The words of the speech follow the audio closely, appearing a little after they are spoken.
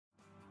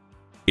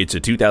It's a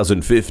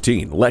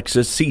 2015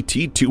 Lexus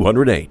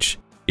CT200H.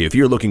 If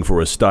you're looking for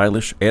a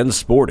stylish and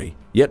sporty,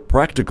 yet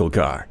practical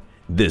car,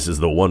 this is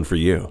the one for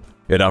you.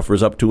 It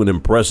offers up to an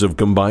impressive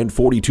combined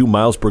 42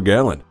 miles per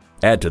gallon.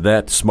 Add to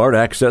that smart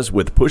access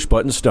with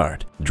push-button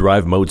start,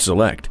 drive mode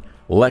select,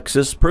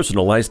 Lexus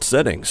personalized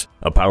settings,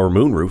 a power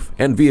moonroof,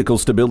 and vehicle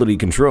stability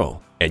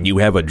control, and you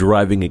have a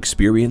driving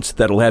experience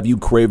that'll have you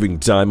craving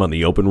time on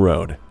the open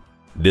road.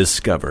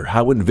 Discover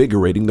how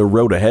invigorating the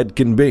road ahead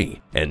can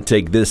be and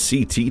take this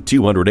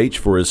CT200H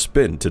for a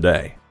spin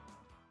today.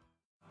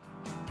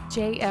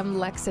 JM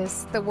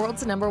Lexus, the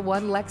world's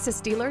 #1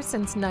 Lexus dealer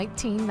since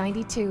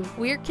 1992.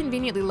 We're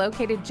conveniently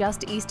located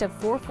just east of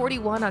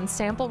 441 on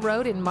Sample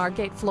Road in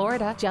Margate,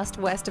 Florida, just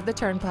west of the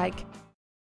Turnpike.